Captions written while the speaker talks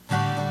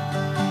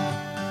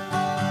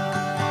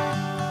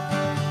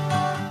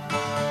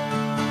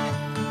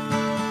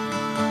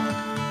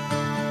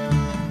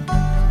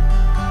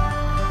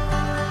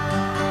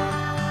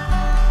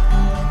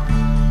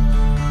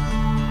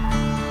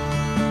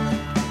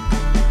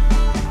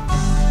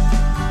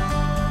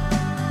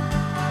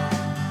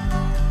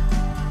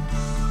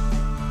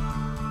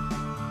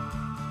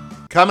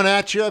Coming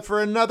at you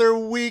for another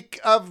week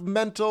of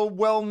mental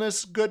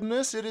wellness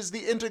goodness. It is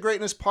the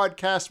Integrateness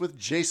Podcast with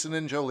Jason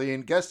and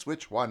Jolene. Guess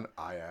which one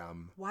I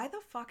am? Why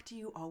the fuck do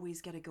you always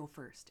get to go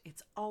first?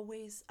 It's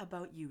always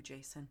about you,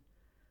 Jason.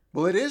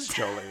 Well, it is,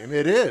 Jolene.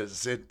 It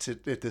is.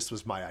 This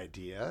was my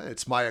idea.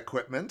 It's my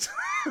equipment.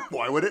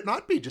 Why would it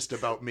not be just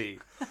about me?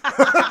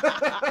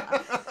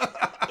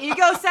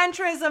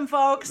 Egocentrism,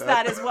 folks.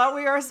 That is what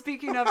we are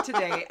speaking of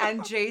today.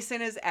 And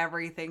Jason is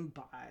everything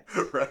but.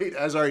 Right?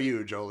 As are you,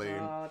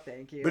 Jolene. Oh,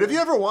 thank you. But if you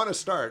ever want to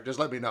start, just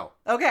let me know.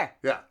 Okay.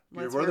 Yeah.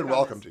 You're more than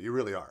welcome to. You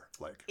really are.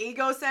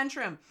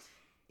 Egocentrism.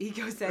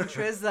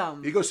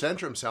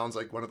 Egocentrum sounds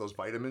like one of those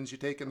vitamins you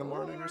take in the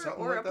morning or something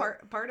or like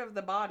a part of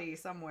the body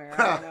somewhere.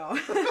 I don't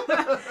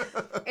know.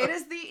 It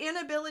is the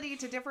inability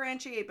to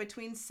differentiate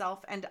between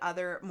self and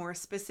other. More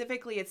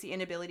specifically, it's the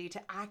inability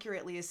to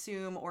accurately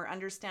assume or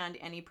understand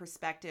any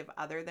perspective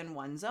other than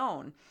one's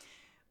own.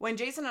 When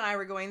Jason and I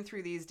were going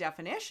through these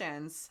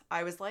definitions,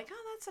 I was like,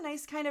 oh, that's a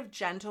nice kind of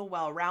gentle,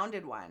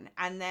 well-rounded one.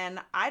 And then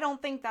I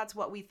don't think that's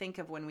what we think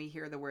of when we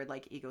hear the word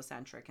like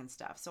egocentric and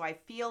stuff. So I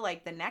feel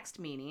like the next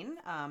meaning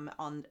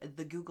on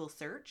the Google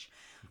search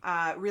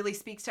really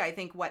speaks to, I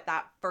think, what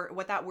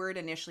that word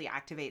initially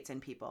activates in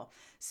people.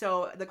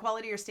 So the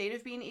quality or state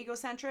of being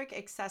egocentric,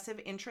 excessive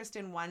interest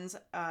in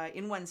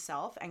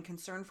oneself and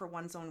concern for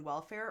one's own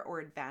welfare or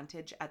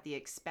advantage at the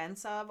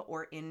expense of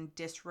or in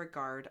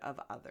disregard of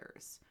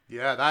others.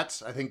 Yeah,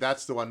 I think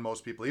that's the one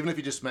most people, even if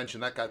you just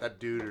mention that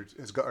dude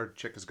or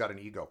chick has got an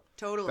ego.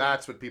 Totally.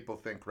 That's what people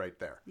think right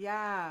there.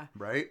 Yeah.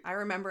 Right? I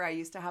remember I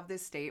used to have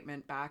this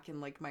statement back in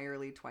like my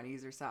early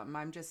 20s or something.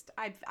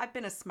 I've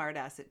been a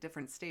smartass at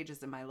different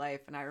stages in my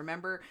life. And I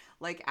remember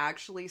like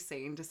actually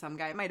saying to some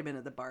guy, it might have been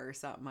at the bar or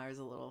something, I was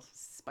a little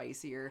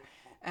spicier.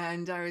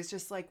 And I was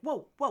just like,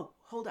 whoa,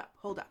 hold up.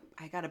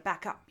 I got to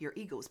back up. Your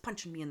ego's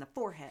punching me in the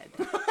forehead.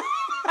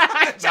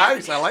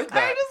 Nice, I like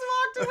that. I just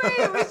walked away.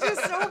 It was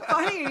just so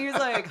funny. He was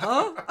like,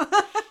 huh?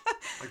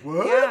 Like,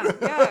 what? Yeah.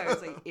 I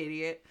was like,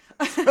 idiot.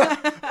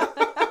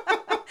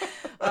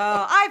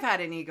 I've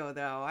had an ego,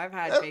 though. I've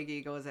had big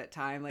egos at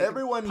times. Like,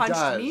 everyone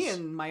punched me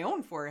in my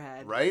own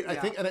forehead. Right? Yeah. I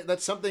think, and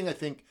that's something I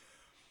think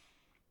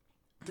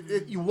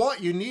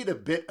you need a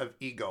bit of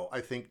ego,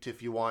 I think,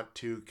 if you want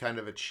to kind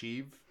of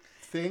achieve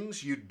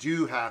things. You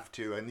do have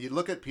to. And you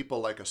look at people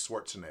like a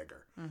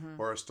Schwarzenegger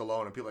or a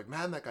Stallone, and people are like,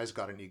 man, that guy's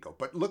got an ego.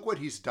 But look what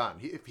he's done.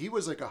 If he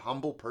was like a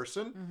humble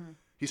person,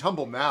 he's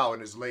humble now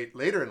and is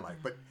later in life,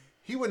 but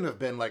he wouldn't have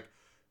been like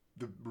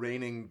the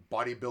reigning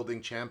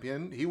bodybuilding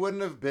champion. He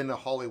wouldn't have been a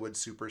Hollywood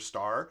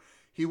superstar.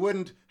 He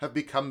wouldn't have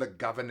become the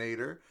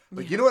Governator.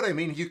 Like, you know what I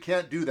mean? You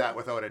can't do that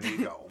without an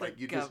ego. Like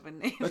that's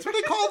what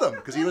they called him,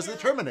 because he was the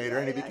Terminator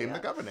and he became the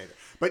Governator.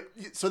 But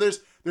so there's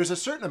a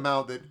certain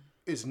amount that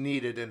is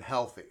needed and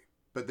healthy,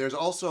 but there's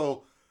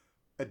also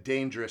a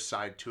dangerous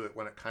side to it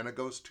when it kind of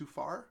goes too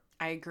far.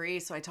 I agree.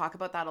 So I talk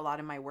about that a lot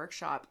in my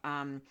workshop,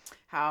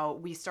 how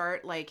we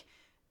start like,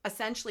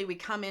 essentially we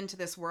come into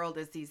this world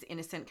as these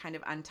innocent kind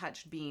of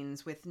untouched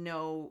beings with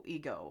no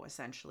ego,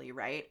 essentially,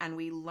 right? And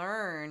we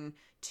learn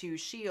to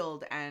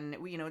shield, and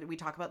we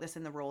talk about this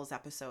in the roles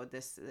episode,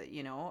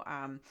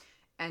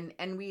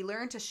 and we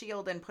learn to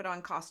shield and put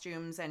on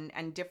costumes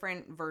and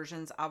different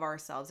versions of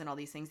ourselves and all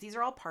these things. These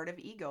are all part of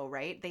ego,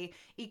 right? They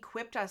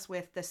equipped us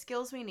with the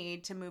skills we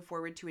need to move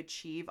forward to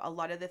achieve a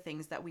lot of the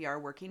things that we are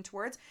working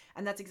towards.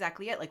 And that's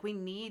exactly it. Like, we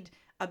need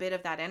a bit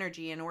of that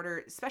energy in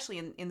order, especially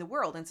in the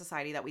world and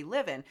society that we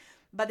live in.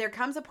 But there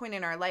comes a point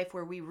in our life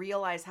where we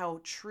realize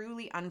how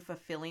truly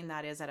unfulfilling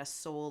that is at a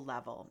soul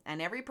level.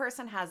 And every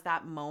person has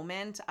that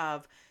moment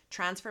of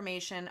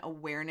transformation,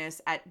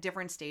 awareness at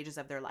different stages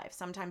of their life.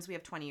 Sometimes we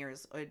have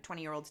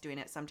 20-year-olds doing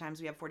it.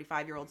 Sometimes we have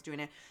 45-year-olds doing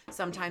it.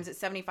 Sometimes it's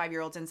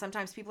 75-year-olds. And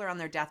sometimes people are on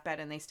their deathbed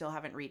and they still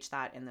haven't reached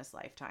that in this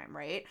lifetime,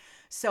 right?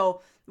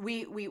 So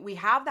we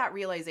have that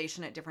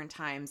realization at different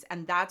times.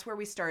 And that's where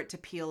we start to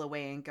peel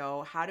away and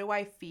go, how do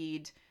I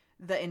feed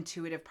the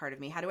intuitive part of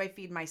me? How do I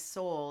feed my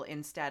soul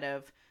instead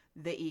of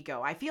the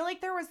ego? I feel like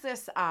there was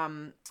this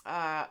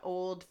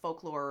old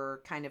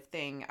folklore kind of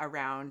thing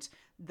around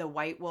the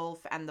white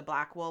wolf and the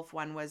black wolf.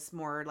 One was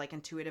more like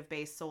intuitive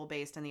based, soul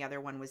based, and the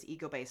other one was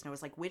ego based. And it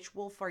was like, which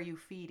wolf are you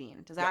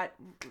feeding? Does that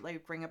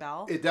like ring a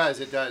bell? It does.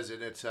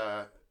 And it's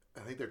I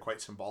think they're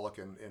quite symbolic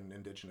in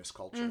indigenous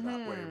culture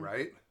that way,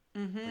 right?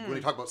 Like when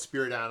you talk about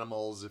spirit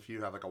animals, if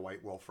you have like a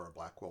white wolf or a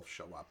black wolf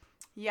show up,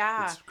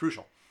 it's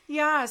crucial.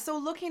 Yeah, so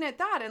looking at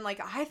that, and like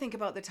I think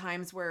about the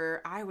times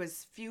where I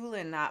was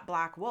fueling that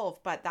black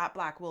wolf, but that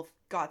black wolf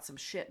got some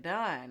shit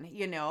done,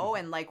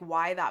 and like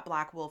why that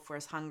black wolf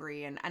was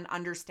hungry, and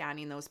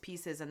understanding those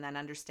pieces, and then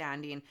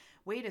understanding,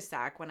 wait a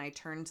sec, when I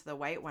turn to the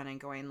white one and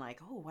going like,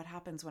 oh, what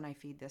happens when I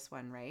feed this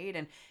one, right?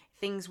 And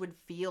things would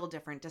feel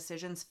different,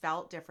 decisions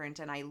felt different,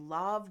 and I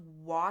love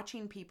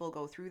watching people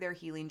go through their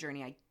healing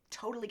journey. I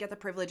totally get the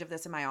privilege of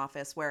this in my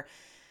office where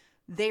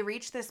they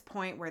reach this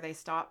point where they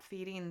stop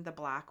feeding the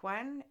black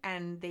one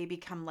and they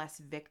become less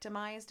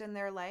victimized in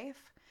their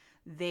life.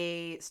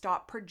 They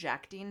stop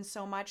projecting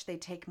so much. They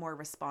take more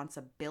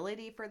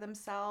responsibility for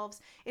themselves.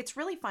 It's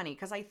really funny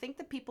because I think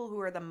the people who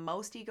are the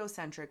most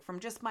egocentric, from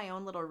just my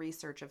own little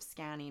research of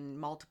scanning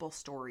multiple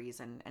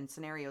stories and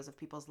scenarios of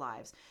people's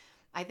lives,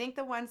 I think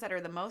the ones that are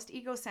the most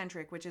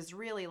egocentric, which is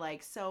really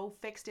like so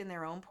fixed in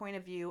their own point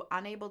of view,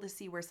 unable to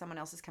see where someone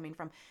else is coming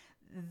from,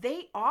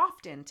 they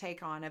often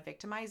take on a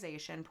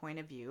victimization point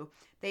of view.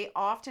 They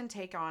often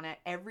take on it.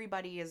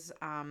 Everybody is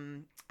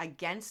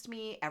against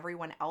me.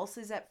 Everyone else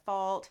is at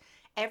fault.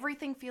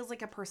 Everything feels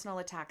like a personal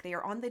attack. They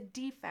are on the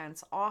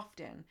defense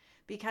often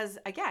because,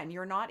 again,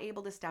 you're not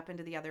able to step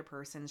into the other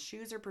person's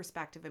shoes or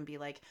perspective and be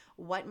like,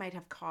 what might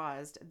have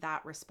caused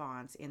that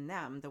response in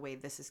them the way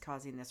this is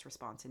causing this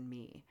response in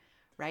me,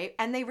 right?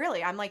 And they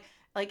really, I'm like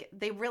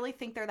they really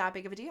think they're that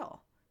big of a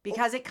deal.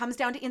 Because it comes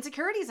down to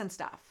insecurities and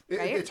stuff,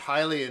 right? It's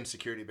highly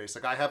insecurity based.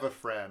 Like I have a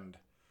friend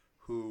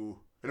who,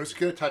 and I was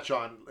going to touch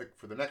on like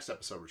for the next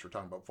episode, which we're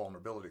talking about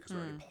vulnerability because we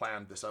already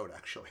planned this out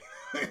actually,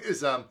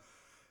 is I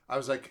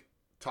was like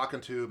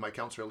talking to my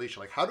counselor Alicia,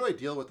 like how do I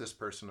deal with this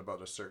person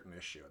about a certain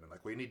issue? And they're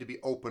like, we need to be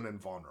open and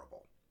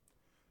vulnerable.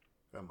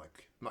 And I'm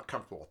like, I'm not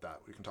comfortable with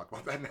that. We can talk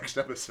about that next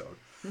episode.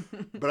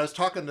 But I was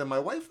talking to my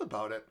wife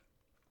about it,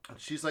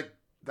 and she's like,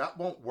 that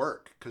won't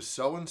work because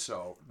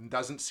so-and-so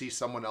doesn't see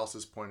someone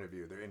else's point of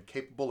view. They're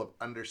incapable of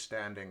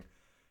understanding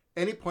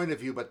any point of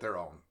view but their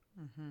own.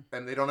 Mm-hmm.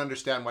 And they don't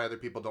understand why other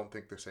people don't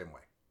think the same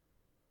way.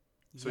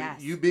 So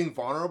yes. You being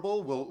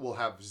vulnerable will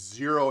have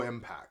zero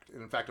impact.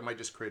 And in fact, it might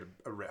just create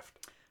a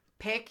rift.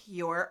 Pick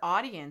your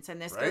audience.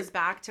 And this right? goes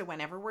back to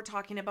whenever we're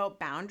talking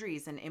about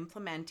boundaries and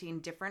implementing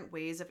different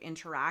ways of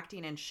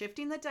interacting and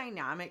shifting the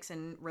dynamics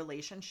in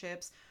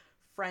relationships,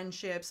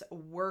 friendships,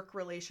 work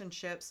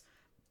relationships.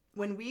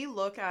 When we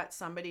look at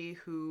somebody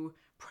who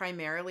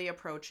primarily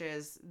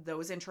approaches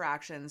those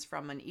interactions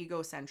from an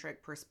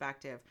egocentric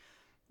perspective,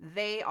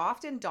 they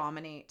often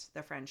dominate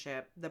the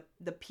friendship.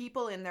 The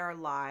people in their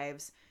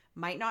lives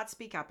might not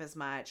speak up as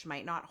much,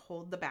 might not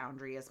hold the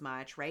boundary as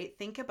much, right?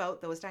 Think about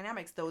those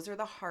dynamics. Those are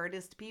the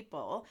hardest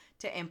people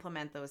to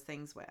implement those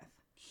things with.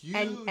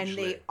 Hugely. And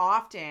they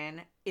often,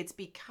 it's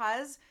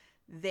because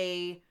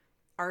they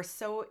are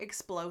so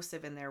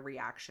explosive in their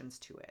reactions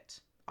to it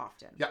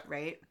often,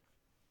 right?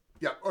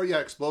 Yeah, or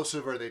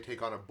explosive, or they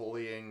take on a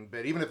bullying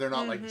bit. Even if they're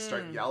not like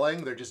start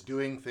yelling, they're just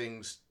doing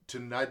things to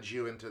nudge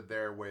you into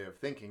their way of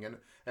thinking.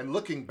 And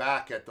looking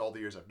back at all the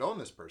years I've known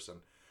this person,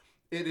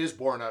 it is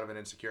born out of an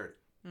insecurity.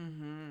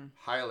 Mm-hmm.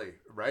 Highly,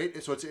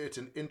 right? So it's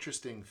an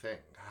interesting thing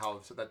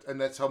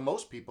that's how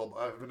most people.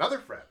 I have another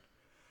friend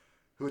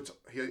who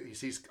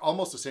he's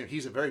almost the same.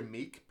 He's a very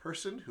meek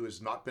person who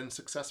has not been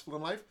successful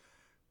in life,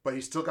 but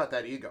he's still got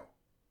that ego.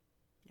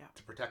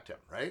 To protect him,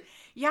 right?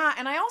 Yeah,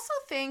 and I also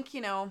think,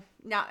 now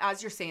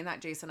as you're saying that,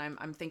 Jason,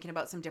 I'm thinking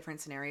about some different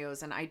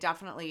scenarios, and I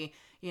definitely,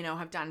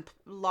 have done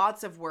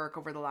lots of work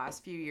over the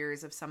last few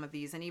years of some of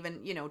these, and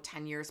even,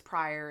 10 years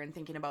prior, and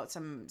thinking about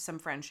some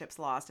friendships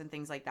lost and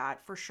things like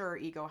that. For sure,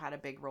 ego had a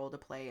big role to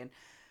play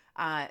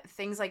and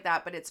things like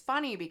that. But it's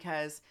funny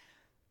because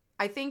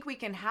I think we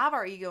can have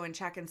our ego in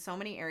check in so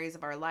many areas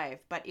of our life,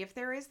 but if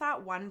there is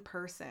that one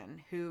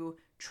person who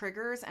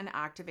triggers and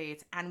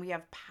activates, and we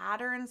have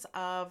patterns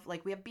of,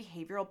 we have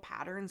behavioral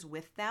patterns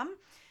with them,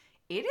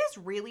 it is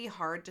really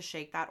hard to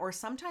shake that, or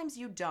sometimes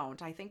you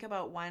don't. I think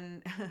about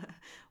one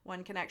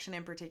connection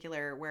in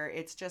particular where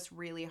it's just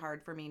really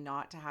hard for me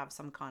not to have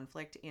some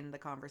conflict in the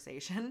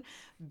conversation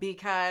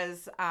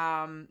because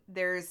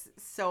there's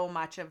so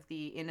much of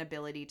the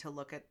inability to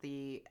look at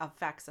the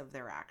effects of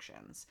their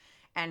actions.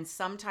 And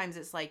sometimes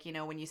it's like,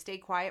 when you stay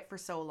quiet for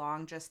so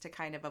long just to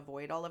kind of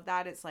avoid all of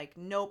that, it's like,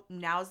 nope,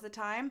 now's the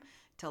time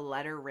to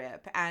let her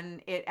rip.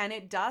 And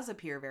it does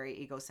appear very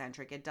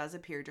egocentric. It does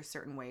appear to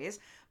certain ways,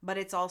 but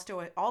it's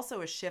also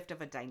a shift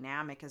of a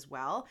dynamic as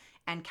well,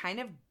 and kind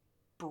of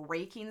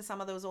breaking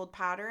some of those old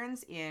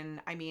patterns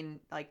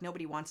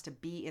nobody wants to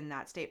be in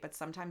that state, but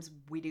sometimes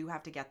we do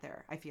have to get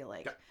there, I feel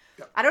like.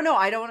 Yeah. I don't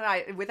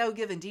know. Without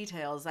giving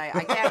details,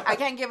 I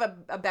can't give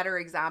a better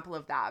example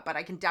of that, but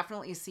I can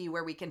definitely see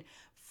where we can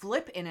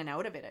flip in and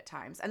out of it at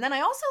times. And then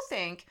I also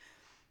think,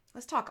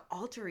 let's talk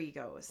alter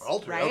egos,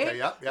 right? Okay,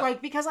 yeah.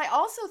 Because I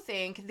also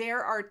think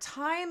there are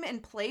time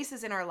and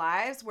places in our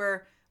lives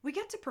where we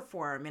get to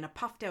perform in a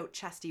puffed out,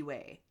 chesty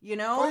way,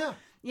 Oh, yeah.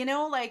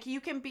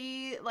 You can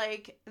be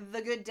like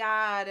the good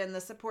dad and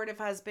the supportive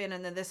husband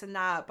and the this and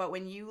that. But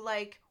when you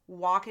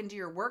walk into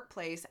your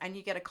workplace and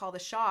you get to call the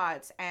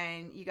shots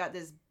and you got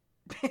this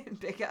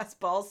big ass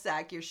ball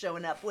sack you're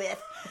showing up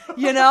with,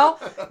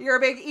 you're a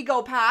big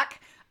ego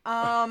pack.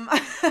 That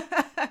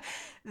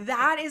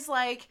is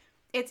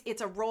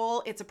it's a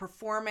role, it's a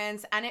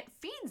performance, and it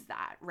feeds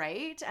that,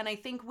 right? And I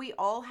think we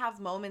all have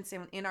moments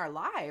in our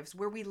lives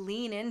where we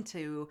lean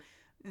into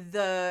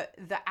the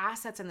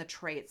assets and the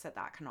traits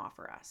that can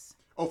offer us.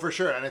 Oh, for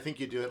sure. And I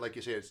think you do it, like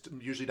you say, it's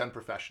usually done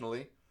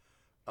professionally,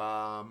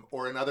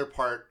 or another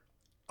part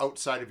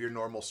outside of your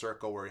normal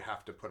circle where you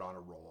have to put on a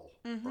role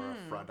or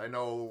a front. I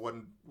know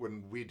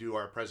when we do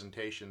our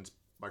presentations,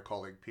 my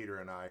colleague Peter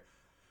and I,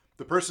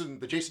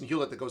 The Jason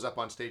Hewlett that goes up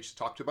on stage to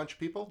talk to a bunch of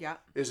people, Yeah.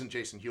 isn't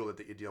Jason Hewlett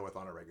that you deal with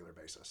on a regular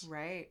basis,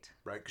 Right.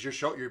 right?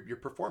 Because you're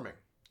performing,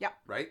 Yeah.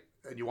 right?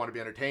 And you want to be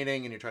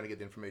entertaining, and you're trying to get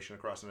the information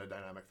across in a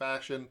dynamic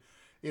fashion,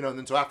 and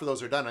then so after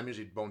those are done, I'm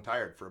usually bone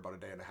tired for about a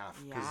day and a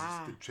half because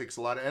Yeah. it takes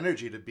a lot of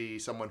energy to be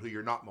someone who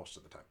you're not most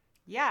of the time.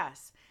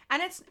 Yes.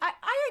 And I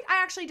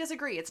actually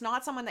disagree. It's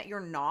not someone that you're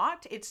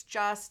not. It's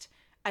just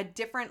a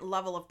different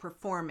level of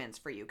performance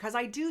for you. Because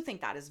I do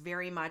think that is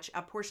very much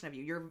a portion of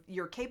you.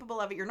 You're capable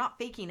of it. You're not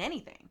faking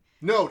anything.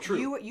 No,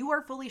 true. You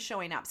are fully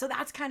showing up. So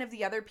that's kind of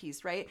the other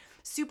piece, right?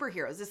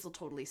 Superheroes. This will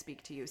totally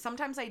speak to you.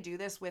 Sometimes I do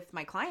this with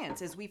my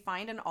clients is we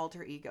find an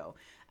alter ego.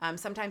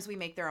 Sometimes we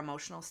make their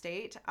emotional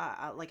state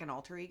like an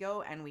alter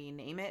ego and we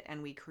name it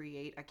and we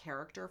create a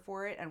character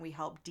for it and we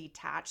help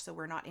detach so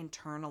we're not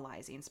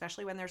internalizing,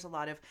 especially when there's a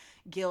lot of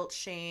guilt,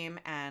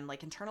 shame, and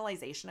like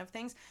internalization of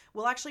things.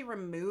 We'll actually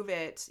remove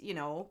it,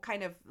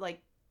 kind of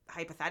like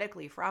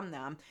hypothetically from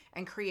them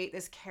and create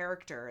this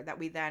character that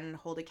we then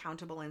hold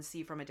accountable and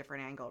see from a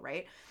different angle,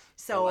 right?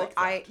 So like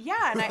that.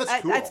 and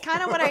That's cool. that's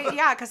kind of what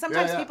because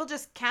sometimes Yeah. people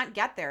just can't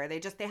get there.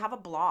 They have a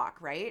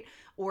block, right?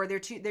 Or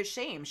there's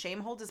shame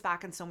holds us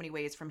back in so many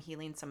ways from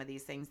healing some of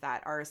these things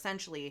that are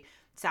essentially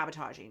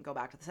sabotaging. Go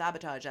back to the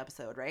sabotage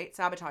episode, right?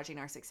 Sabotaging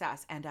our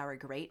success and our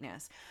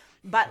greatness.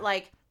 But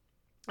like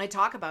I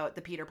talk about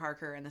the Peter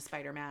Parker and the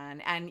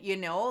Spider-Man and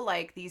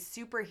like these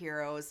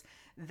superheroes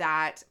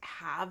that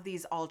have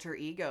these alter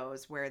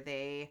egos where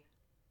they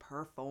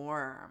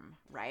perform,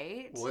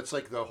 right? Well, it's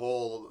like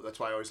that's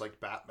why I always liked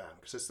Batman,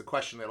 because it's the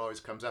question that always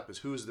comes up is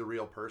who's the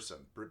real person,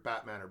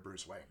 Batman or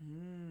Bruce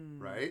Wayne,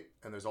 right?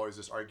 And there's always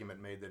this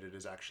argument made that it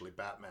is actually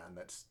Batman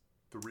that's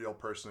the real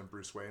person and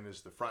Bruce Wayne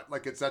is the front.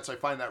 Like I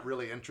find that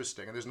really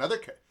interesting. And there's another,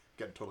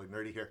 getting totally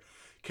nerdy here,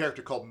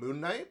 character called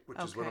Moon Knight, which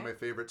is one of my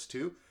favorites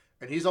too.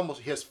 And he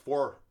has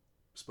 4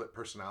 split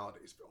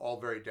personalities, all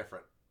very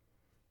different.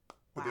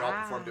 But they all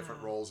perform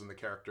different roles in the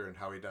character and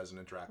how he does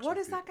and interacts. What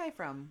with is that guy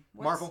from?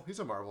 Marvel. He's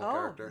a Marvel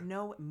character.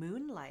 No,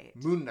 Moonlight.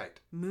 Moon Knight.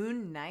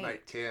 Moon Knight.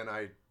 Knight.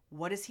 K-N-I.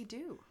 What does he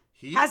do?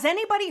 He Has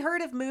anybody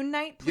heard of Moon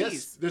Knight? Please.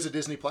 Yes, there's a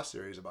Disney Plus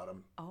series about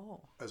him.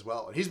 Oh. As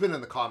well. And he's been in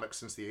the comics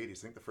since the 80s.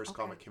 I think the first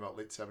comic came out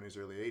late 70s,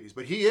 early 80s.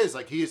 But he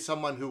is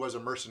someone who was a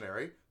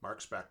mercenary,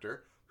 Mark Spector,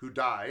 who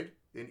died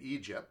in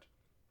Egypt,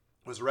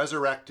 was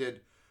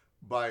resurrected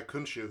by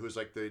Khonshu, who's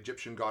like the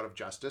Egyptian god of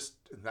justice,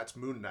 and that's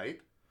Moon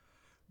Knight.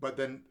 But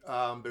then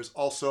there's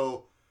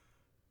also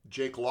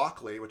Jake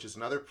Lockley, which is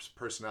another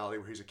personality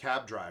where he's a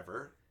cab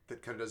driver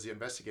that kind of does the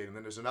investigating. And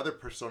then there's another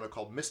persona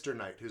called Mr.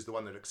 Knight, who's the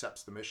one that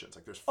accepts the missions.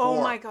 Like there's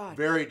 4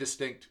 very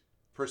distinct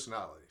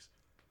personalities.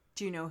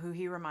 Do you know who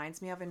he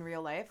reminds me of in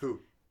real life? Who?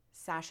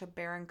 Sacha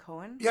Baron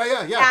Cohen.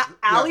 Yeah.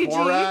 Ali G,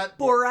 Borat.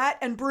 Borat,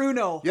 and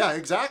Bruno. Yeah,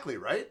 exactly,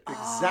 right?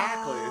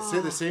 Exactly.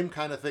 It's the same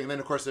kind of thing. And then,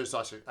 of course, there's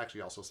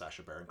actually also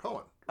Sacha Baron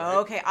Cohen. Right?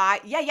 Okay,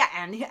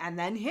 and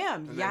then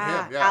him.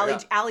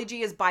 Ali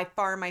G is by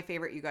far my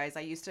favorite, you guys.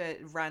 I used to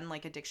run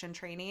like addiction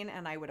training,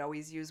 and I would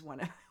always use one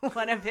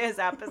of his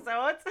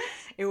episodes.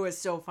 It was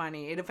so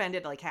funny. It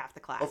offended like half the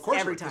class. Of course,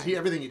 every time.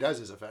 Everything he does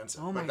is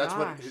offensive. Oh my but that's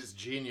gosh. what his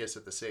genius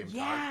at the same time.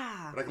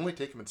 Yeah. But I can only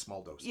take him in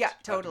small doses. Yeah, I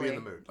have to totally. be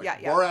in the mood. Like,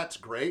 Yeah. Borat's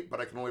great, but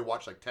I can only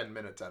watch like 10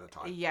 minutes at a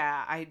time.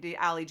 Yeah,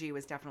 Ali G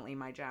was definitely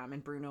my jam,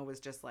 and Bruno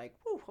was just like,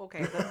 whew,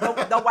 okay.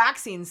 The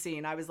waxing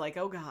scene, I was like,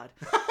 oh god.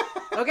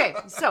 Okay,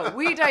 so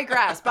we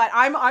digress, but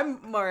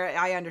I'm more.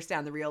 I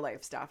understand the real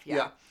life stuff.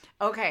 Yeah.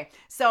 Okay,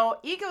 so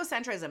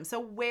egocentrism. So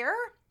where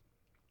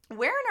in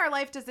our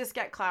life does this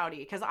get cloudy?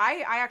 Because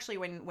I actually,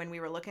 when we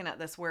were looking at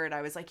this word,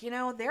 I was like,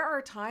 there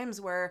are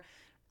times where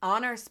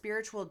on our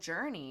spiritual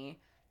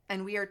journey,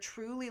 and we are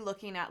truly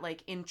looking at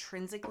like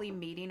intrinsically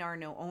meeting our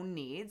own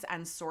needs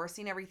and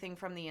sourcing everything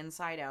from the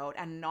inside out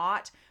and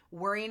not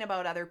worrying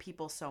about other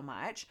people so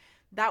much,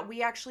 that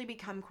we actually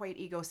become quite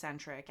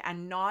egocentric,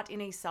 and not in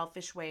a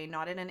selfish way,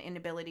 not in an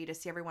inability to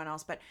see everyone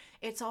else. But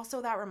it's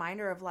also that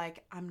reminder of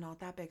like, I'm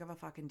not that big of a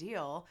fucking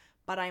deal,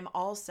 but I'm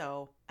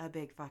also a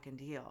big fucking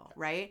deal,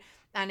 right?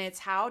 And it's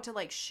how to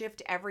like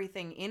shift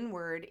everything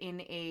inward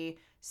in a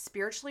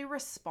spiritually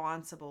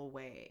responsible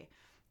way.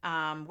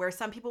 Where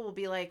some people will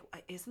be like,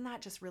 isn't that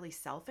just really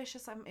selfish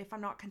if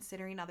I'm not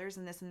considering others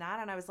and this and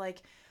that? And I was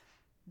like,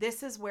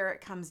 this is where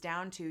it comes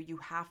down to, you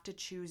have to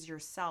choose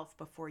yourself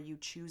before you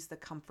choose the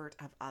comfort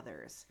of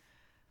others.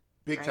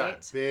 Big time.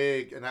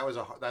 Big. And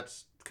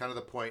that's kind of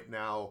the point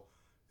now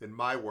in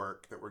my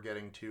work that we're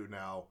getting to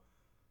now,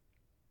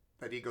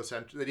 that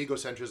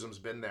egocentrism's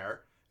been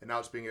there, and now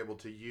it's being able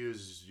to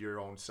use your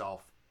own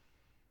self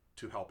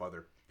to help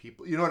other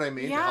people. You know what I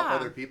mean? Yeah. To help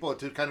other people,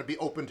 to kind of be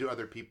open to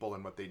other people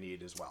and what they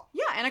need as well.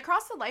 Yeah, and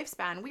across the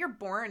lifespan, we are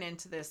born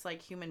into this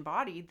like human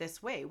body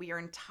this way. We are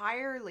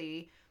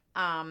entirely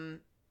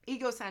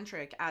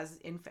egocentric as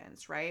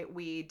infants, right?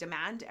 We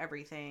demand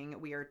everything.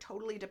 We are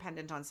totally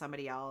dependent on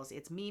somebody else.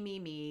 It's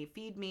me,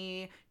 feed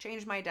me,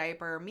 change my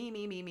diaper,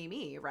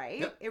 me, right?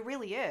 Yep. It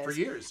really is. For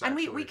years, and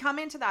actually. we come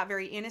into that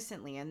very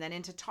innocently, and then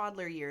into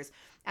toddler years,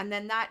 and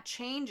then that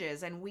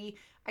changes, and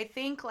I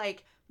think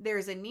like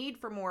there's a need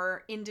for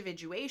more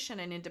individuation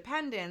and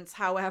independence.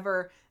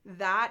 However,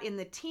 that in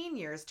the teen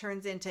years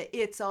turns into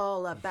it's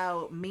all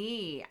about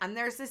me. And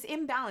there's this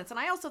imbalance. And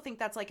I also think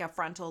that's like a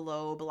frontal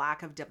lobe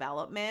lack of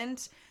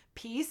development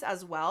piece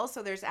as well.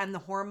 So there's, and the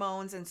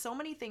hormones and so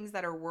many things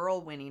that are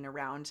whirlwinding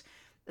around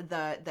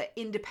the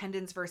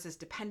independence versus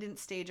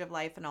dependence stage of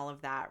life and all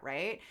of that,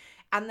 right?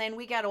 And then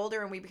we get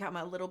older and we become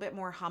a little bit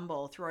more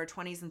humble through our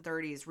 20s and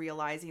 30s,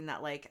 realizing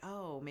that like,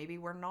 oh, maybe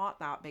we're not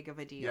that big of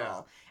a deal.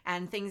 Yeah.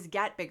 And things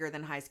get bigger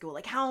than high school.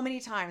 Like how many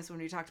times when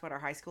we talked about our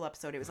high school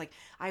episode, it was like,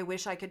 I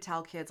wish I could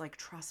tell kids like,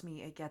 trust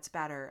me, it gets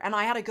better. And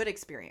I had a good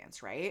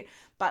experience, right?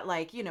 But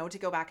like, you know, to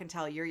go back and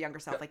tell your younger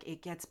self, like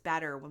it gets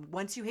better.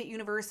 Once you hit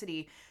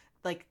university,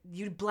 like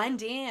you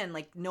blend in,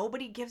 like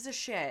nobody gives a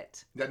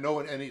shit. Yeah, no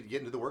one, and you get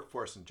into the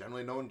workforce, and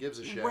generally no one gives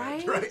a shit,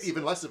 Right?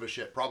 Even less of a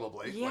shit,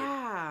 probably.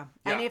 Yeah.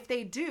 Like, And if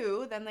they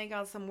do, then they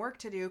got some work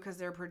to do because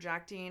they're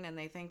projecting and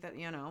they think that,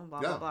 you know,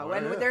 blah, Yeah, blah, blah. well,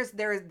 And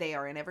yeah. they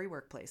are in every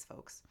workplace,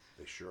 folks.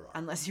 They sure are.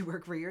 Unless you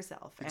work for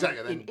yourself. And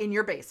Exactly. in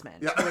your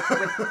basement. Yeah.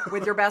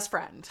 With your best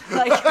friend.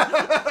 Like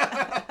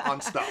on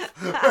stuff.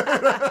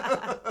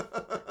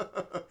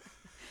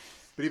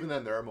 But even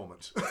then, there are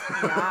moments.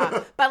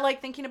 Yeah. But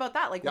like thinking about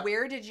that, like Yeah.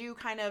 where did you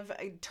kind of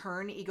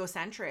turn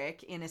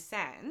egocentric in a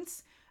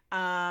sense?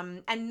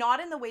 And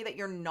not in the way that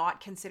you're not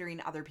considering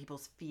other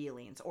people's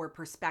feelings or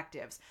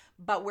perspectives,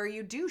 but where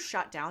you do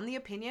shut down the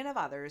opinion of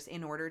others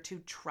in order to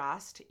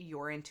trust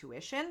your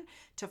intuition,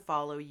 to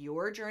follow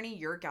your journey,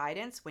 your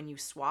guidance. When you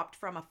swapped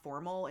from a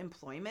formal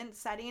employment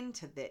setting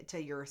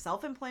to your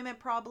self-employment,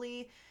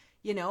 probably,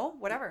 you know,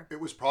 whatever.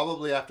 It was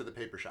probably after the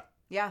paper shot.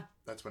 Yeah.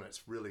 That's when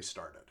it's really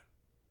started.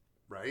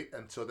 Right?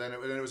 And so then it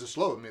was a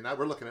slow, I mean, now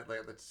we're looking at like,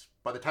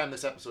 by the time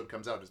this episode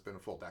comes out, it's been a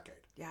full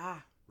decade.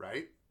 Yeah.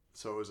 Right?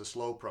 So it was a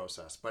slow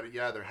process. But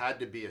yeah, there had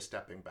to be a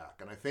stepping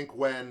back. And I think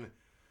when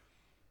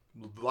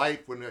I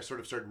sort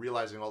of started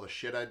realizing all the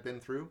shit I'd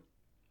been through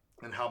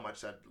and how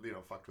much that, you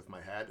know, fucked with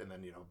my head, and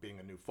then, you know, being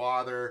a new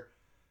father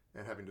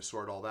and having to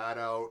sort all that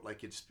out,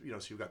 like it's, you know,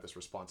 so you've got this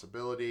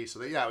responsibility.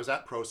 So it was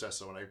that process.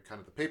 So when I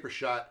kind of the paper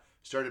shut,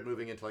 started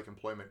moving into like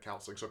employment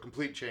counseling. So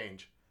complete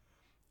change.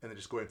 And then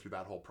just going through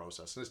that whole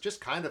process. And it's just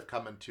kind of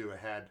coming to a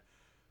head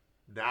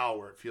now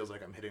where it feels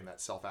like I'm hitting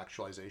that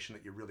self-actualization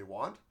that you really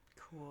want.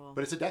 Cool.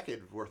 But it's a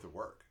decade worth of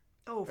work.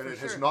 Oh, for and it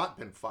sure. has not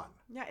been fun.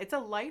 Yeah, it's a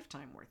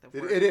lifetime worth of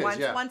work. It is,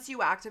 Once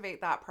you activate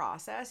that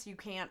process, you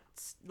can't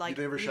like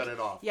you never shut it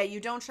off. Yeah,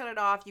 you don't shut it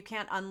off. You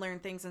can't unlearn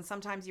things, and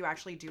sometimes you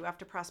actually do have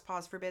to press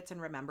pause for bits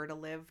and remember to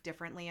live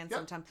differently, and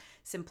sometimes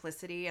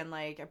simplicity and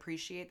like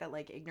appreciate that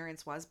like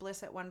ignorance was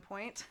bliss at one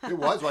point. It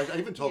was. I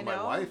even told You my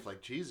know? wife,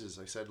 like, Jesus,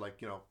 I said,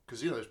 like, you know,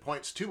 because, you know, there's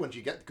points too once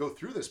you go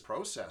through this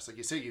process. Like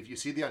you say, you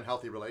see the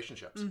unhealthy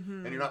relationships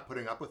and you're not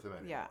putting up with them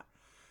anymore. Yeah.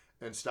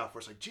 And stuff where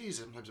it's like, geez,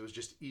 sometimes it was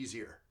just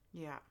easier.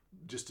 Yeah.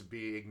 Just to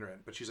be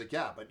ignorant. But she's like,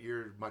 yeah, but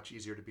you're much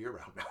easier to be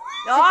around now.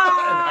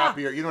 Ah! And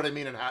happier. You know what I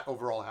mean? And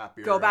overall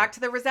happier. Go back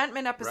to the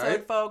resentment episode,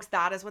 Right? folks.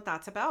 That is what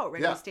that's about.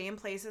 When Yeah. we stay in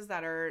places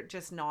that are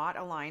just not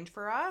aligned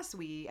for us,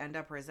 we end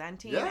up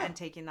resenting Yeah. and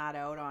taking that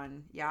out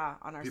on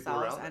People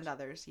ourselves around and us.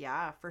 others.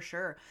 Yeah, for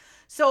sure.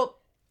 So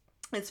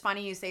it's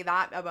funny you say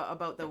that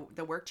about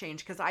the work change,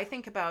 because I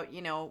think about,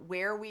 you know,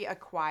 where we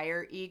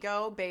acquire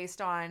ego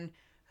based on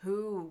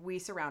who we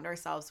surround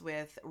ourselves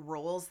with,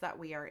 roles that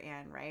we are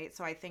in, right?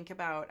 So I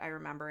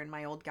remember in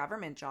my old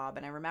government job,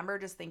 and I remember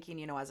just thinking,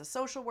 you know, as a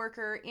social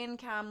worker in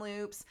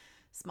Kamloops,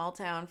 small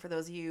town, for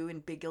those of you in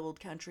big old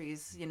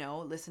countries, you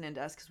know, listening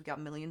to us, because we got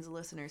millions of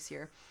listeners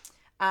here.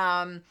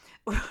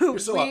 You're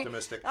so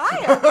optimistic. I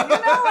am. You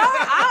know,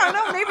 I don't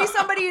know. Maybe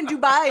somebody in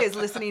Dubai is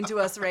listening to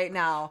us right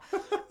now.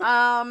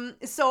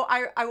 So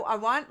I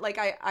want, like,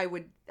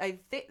 I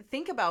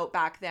think about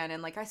back then,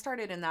 and like I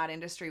started in that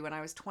industry when I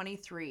was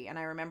 23, and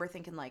I remember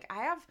thinking like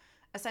I have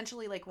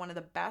essentially like one of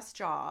the best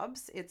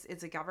jobs.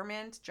 It's a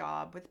government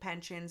job with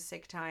pensions,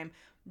 sick time,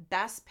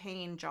 best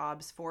paying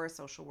jobs for a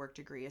social work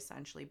degree,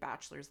 essentially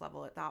bachelor's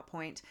level at that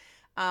point.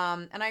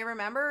 And I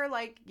remember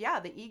like,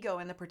 yeah, the ego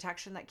and the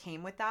protection that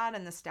came with that,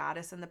 and the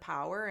status and the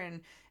power.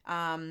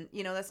 And,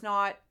 you know,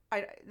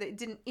 it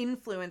didn't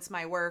influence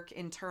my work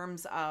in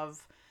terms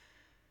of,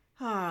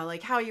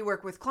 like how you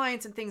work with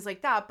clients and things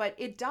like that, but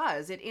it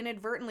does. It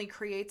inadvertently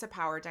creates a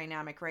power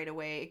dynamic right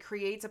away. It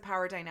creates a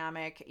power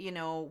dynamic, you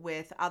know,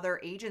 with other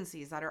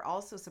agencies that are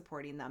also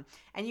supporting them.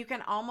 And you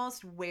can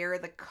almost wear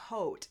the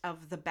coat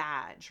of the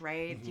badge,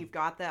 right? Mm-hmm. You've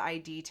got the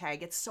ID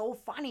tag. It's so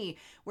funny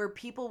where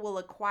people will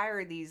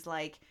acquire these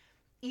like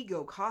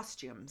ego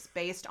costumes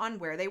based on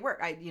where they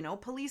work.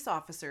 Police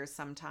officers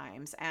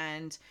sometimes,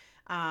 and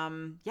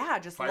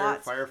just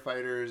lots.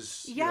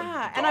 Firefighters,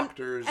 Yeah,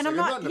 doctors. and I'm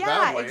like, not. in a Yeah,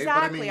 bad way,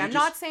 exactly. But I mean, I'm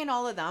not saying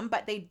all of them,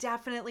 but they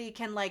definitely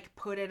can like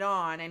put it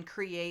on and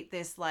create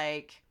this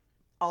like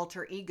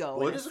alter ego.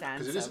 Well, in it a is sense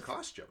because it is a of-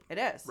 costume, It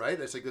is, right?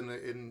 It's like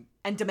in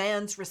and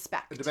demands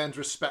respect. it demands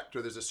respect,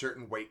 or there's a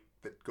certain weight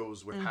that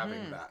goes with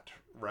having that,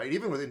 right?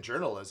 Even within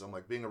journalism,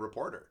 like being a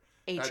reporter.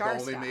 HR That's the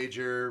only staff.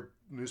 major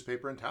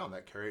newspaper in town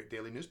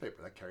daily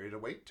newspaper that carried a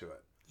weight to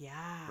it,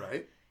 Yeah.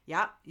 right?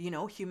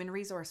 Yeah, human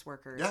resource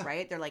workers, Yeah.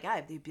 right? They're like, I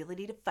have the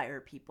ability to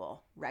fire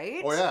people,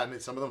 right? Oh yeah,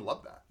 and some of them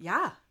love that.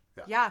 Yeah.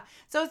 Yeah. Yeah.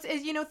 So it's,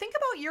 think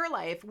about your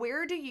life.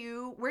 Where do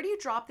you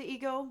drop the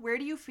ego? Where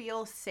do you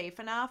feel safe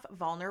enough,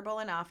 vulnerable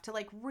enough to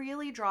like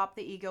really drop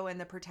the ego and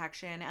the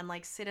protection and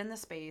like sit in the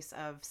space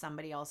of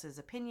somebody else's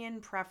opinion,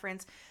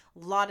 preference?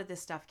 A lot of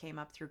this stuff came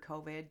up through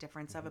COVID,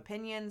 difference of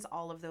opinions,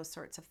 all of those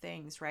sorts of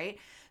things, right?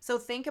 So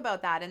think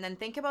about that, and then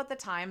think about the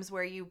times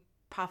where you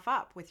puff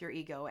up with your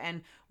ego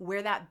and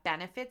where that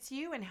benefits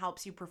you and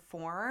helps you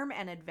perform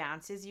and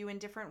advances you in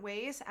different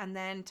ways. And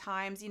then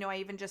times, I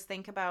even just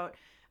think about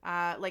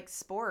like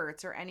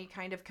sports or any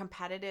kind of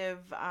competitive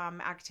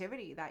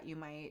activity that you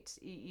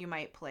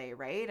might play,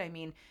 right? I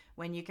mean,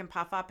 when you can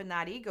puff up in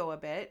that ego a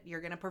bit,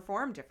 you're going to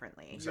perform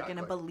differently. Exactly. You're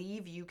going to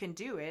believe you can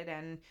do it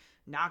and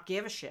not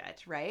give a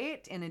shit,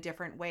 right? In a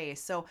different way.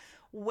 So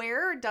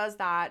where does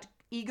that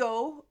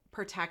ego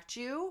protect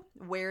you?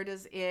 Where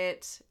does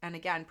it, and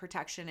again,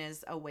 protection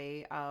is a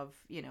way of,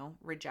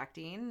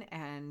 rejecting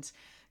and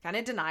kind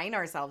of denying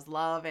ourselves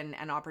love and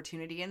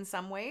opportunity in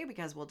some way,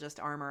 because we'll just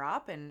armor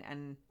up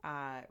and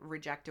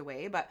reject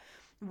away. But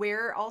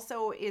where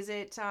also is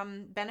it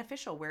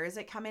beneficial? Where does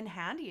it come in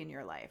handy in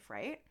your life,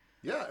 right?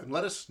 Yeah, and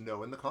let us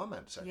know in the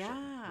comment section.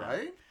 Yeah.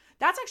 Right?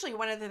 That's actually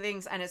one of the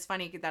things, and it's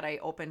funny that I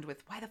opened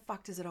with, why the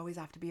fuck does it always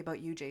have to be about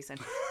you, Jason?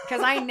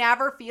 Because I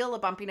never feel a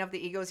bumping of the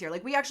egos here.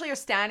 Like, we actually are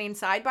standing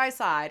side by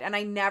side, and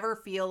I never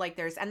feel like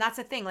and that's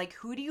the thing, like,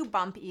 who do you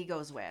bump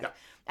egos with? Yeah.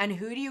 And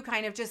who do you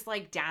kind of just,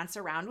 like, dance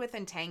around with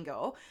and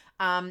tango?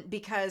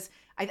 Because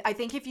I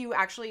think if you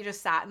actually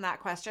just sat in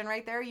that question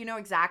right there, you know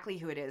exactly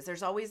who it is.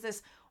 There's always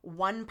this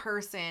one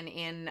person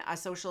in a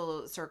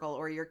social circle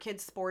or your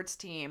kid's sports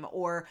team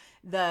or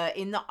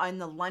in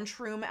the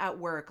lunchroom at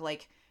work,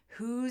 like,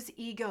 whose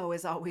ego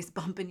is always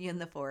bumping you in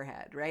the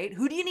forehead, right?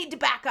 Who do you need to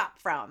back up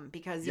from?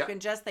 Because you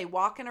can just, they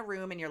walk in a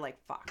room and you're like,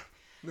 fuck.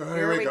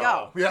 Here we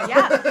go.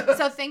 Yeah.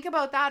 So think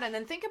about that, and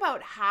then think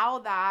about how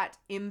that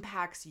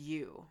impacts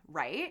you,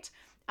 right?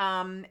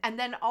 And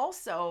then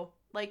also,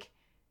 like,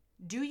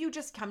 do you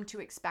just come to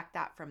expect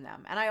that from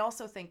them? And I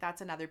also think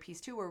that's another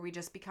piece too, where we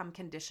just become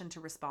conditioned to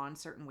respond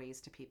certain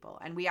ways to people.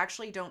 And we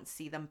actually don't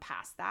see them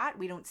past that.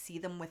 We don't see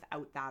them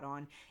without that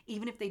on,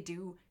 even if they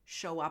do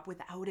show up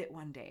without it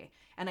one day.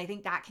 And I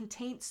think that can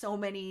taint so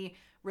many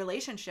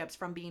relationships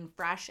from being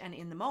fresh and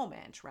in the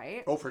moment,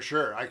 right? Oh, for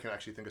sure. I can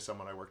actually think of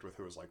someone I worked with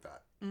who was like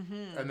that.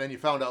 Mm-hmm. And then you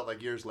found out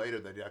like years later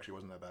that he actually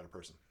wasn't that bad a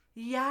person.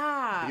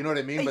 Yeah. You know what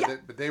I mean?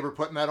 But they were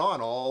putting that on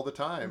all the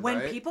time, when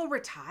right? people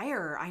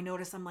retire, I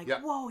notice I'm like,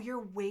 whoa, you're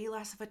way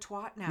less of a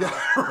twat now. Yeah,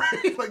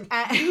 right?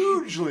 Like,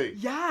 hugely.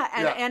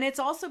 Yeah. And it's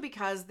also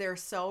because they're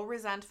so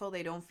resentful.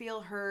 They don't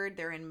feel heard.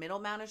 They're in middle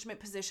management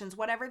positions,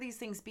 whatever these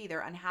things be. They're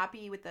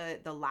unhappy with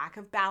the lack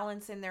of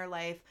balance in their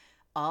life.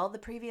 All the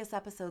previous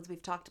episodes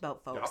we've talked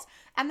about, folks. Yep.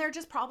 And they're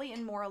just probably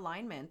in more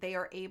alignment. They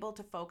are able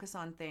to focus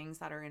on things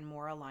that are in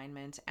more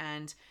alignment.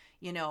 And,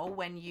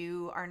 when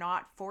you are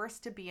not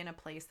forced to be in a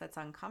place that's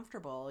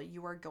uncomfortable,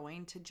 you are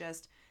going to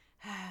just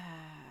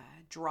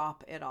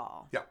drop it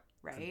all. Yeah.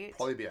 Right? And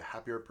probably be a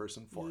happier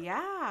person for it.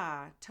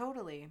 Yeah,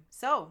 totally.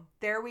 So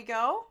there we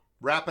go.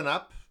 Wrapping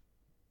up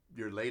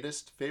your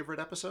latest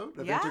favorite episode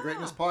of Yeah. Into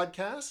Greatness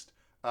Podcast.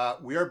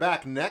 We are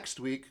back next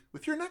week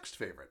with your next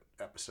favorite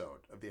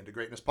episode of the Into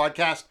Greatness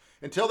Podcast.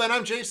 Until then,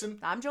 I'm Jason.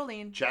 I'm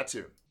Jolene. Chat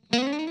soon.